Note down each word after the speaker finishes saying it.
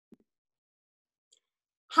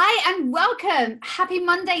Hi and welcome. Happy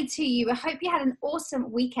Monday to you. I hope you had an awesome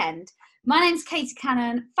weekend. My name's Katie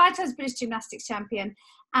Cannon, 5 times British gymnastics champion,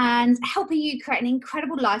 and helping you create an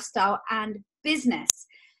incredible lifestyle and business.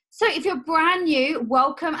 So if you're brand new,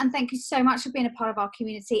 welcome and thank you so much for being a part of our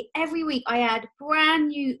community. Every week I add brand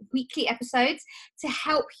new weekly episodes to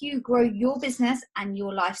help you grow your business and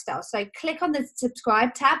your lifestyle. So click on the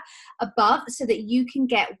subscribe tab above so that you can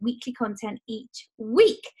get weekly content each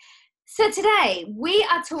week. So today we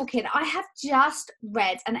are talking, I have just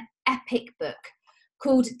read an epic book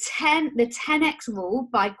called The 10X Rule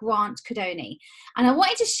by Grant Cardone. And I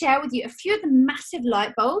wanted to share with you a few of the massive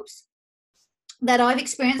light bulbs that I've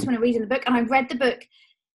experienced when I'm reading the book. And I read the book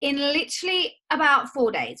in literally about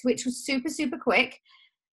 4 days, which was super, super quick.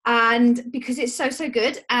 And because it's so, so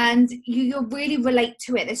good and you'll really relate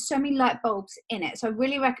to it. There's so many light bulbs in it. So I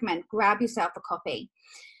really recommend grab yourself a copy.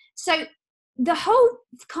 So the whole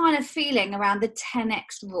kind of feeling around the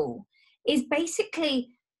 10X rule is basically,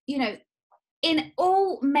 in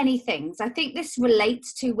all many things. I think this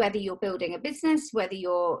relates to whether you're building a business, whether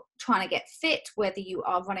you're trying to get fit, whether you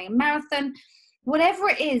are running a marathon, whatever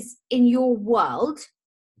it is in your world,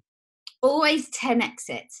 always 10X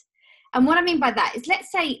it. And what I mean by that is,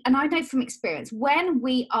 let's say, and I know from experience, when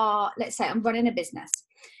we are, let's say I'm running a business,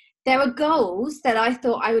 there are goals that I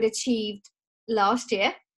thought I would achieve last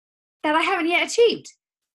year that I haven't yet achieved.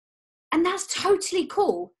 And that's totally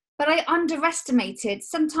cool. But I underestimated.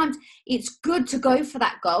 Sometimes it's good to go for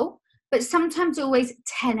that goal, but sometimes always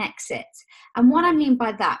 10X it. And what I mean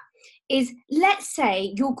by that is, let's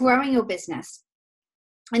say you're growing your business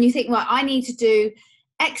and you think, well, I need to do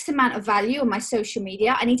X amount of value on my social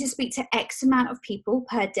media. I need to speak to X amount of people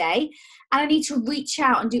per day. And I need to reach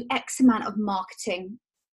out and do X amount of marketing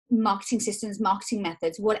systems, marketing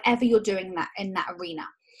methods, whatever you're doing in that arena.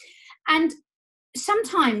 And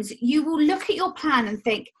sometimes you will look at your plan and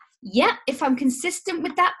think, yeah, if I'm consistent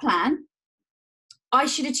with that plan, I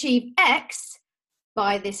should achieve X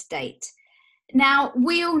by this date. Now,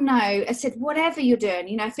 we all know, I said, whatever you're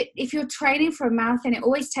doing, if you're training for a marathon, it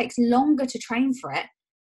always takes longer to train for it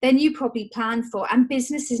than you probably planned for. And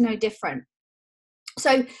business is no different.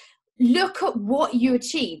 So look at what you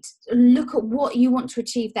achieved. Look at what you want to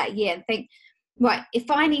achieve that year and think, right, if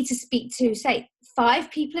I need to speak to, say,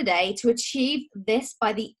 5 people a day to achieve this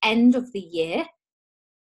by the end of the year,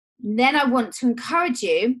 then I want to encourage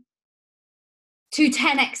you to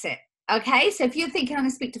 10X it. Okay, so if you're thinking I'm going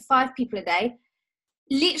to speak to 5 people a day,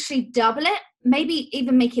 literally double it, maybe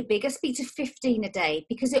even make it bigger, speak to 15 a day,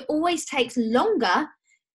 because it always takes longer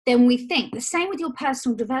than we think. The same with your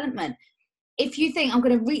personal development. If you think I'm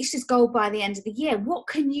going to reach this goal by the end of the year, what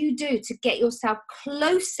can you do to get yourself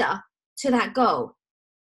closer to that goal?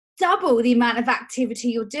 Double the amount of activity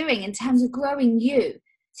you're doing in terms of growing you.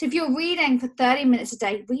 So if you're reading for 30 minutes a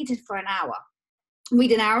day, read it for an hour.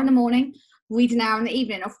 Read an hour in the morning, read an hour in the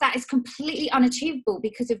evening. If that is completely unachievable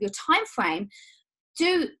because of your time frame,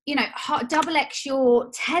 do, double X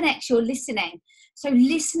your 10X your listening. So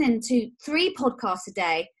listening to 3 podcasts a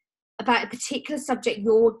day about a particular subject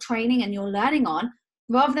you're training and you're learning on,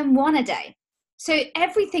 rather than 1 a day. So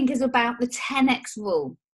everything is about the 10X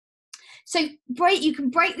rule. So you can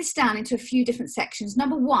break this down into a few different sections.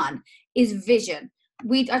 Number 1 is vision.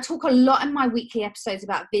 I talk a lot in my weekly episodes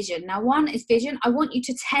about vision. Now, 1 is vision. I want you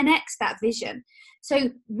to 10X that vision.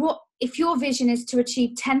 So if your vision is to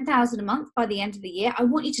achieve 10,000 a month by the end of the year, I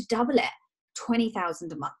want you to double it,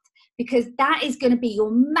 20,000 a month, because that is going to be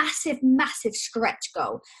your massive, massive stretch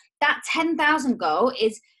goal. That 10,000 goal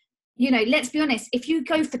is, let's be honest, if you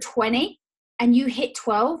go for 20 and you hit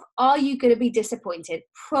 12, are you going to be disappointed?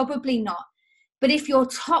 Probably not. But if your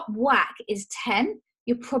top whack is 10,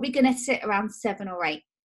 you're probably going to sit around 7 or 8.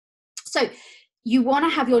 So you want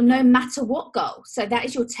to have your no matter what goal. So that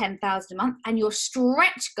is your 10,000 a month, and your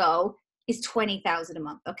stretch goal is 20,000 a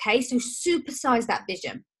month. Okay, so supersize that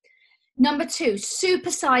vision. Number 2,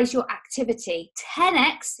 supersize your activity.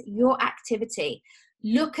 10X your activity.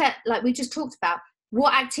 Look at, like we just talked about,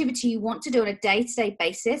 what activity you want to do on a day-to-day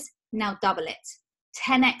basis. Now double it.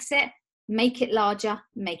 10X it, make it larger,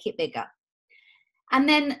 make it bigger. And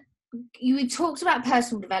then we talked about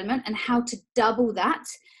personal development and how to double that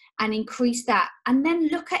and increase that. And then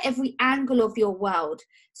look at every angle of your world.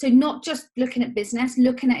 So not just looking at business,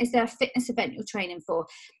 looking at, is there a fitness event you're training for?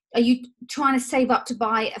 Are you trying to save up to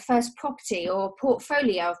buy a first property or a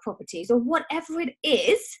portfolio of properties or whatever it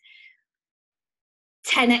is?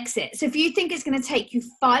 10X it. So if you think it's going to take you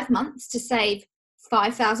 5 months to save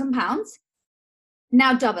 £5,000,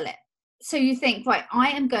 now double it. So you think, right,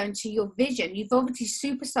 I am going to your vision. You've obviously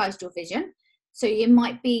supersized your vision. So it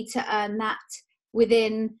might be to earn that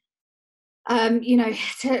within you know,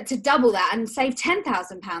 to double that and save £10,000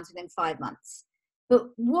 within 5 months. But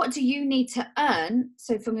what do you need to earn?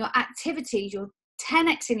 So from your activities, you're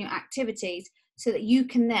 10x in your activities so that you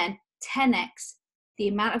can then 10x the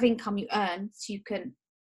amount of income you earn so you can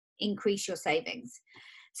increase your savings.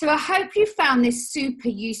 So I hope you found this super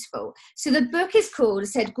useful. So the book is called, I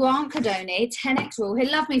said, Grant Cardone, 10X Rule. He'll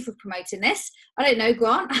love me for promoting this. I don't know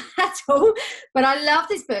Grant at all, but I love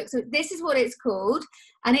this book. So this is what it's called.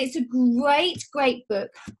 And it's a great, great book.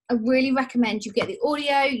 I really recommend you get the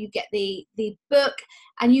audio, you get the book,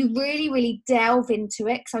 and you really, really delve into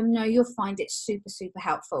it because I know you'll find it super, super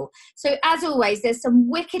helpful. So as always, there's some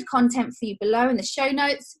wicked content for you below in the show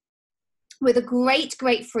notes with a great,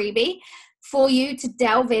 great freebie for you to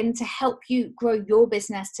delve in to help you grow your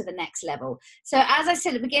business to the next level. So as I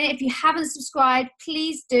said at the beginning, if you haven't subscribed,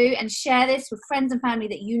 please do, and share this with friends and family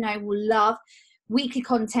that you know will love weekly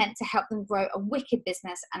content to help them grow a wicked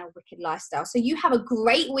business and a wicked lifestyle. So you have a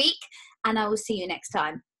great week, and I will see you next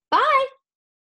time. Bye.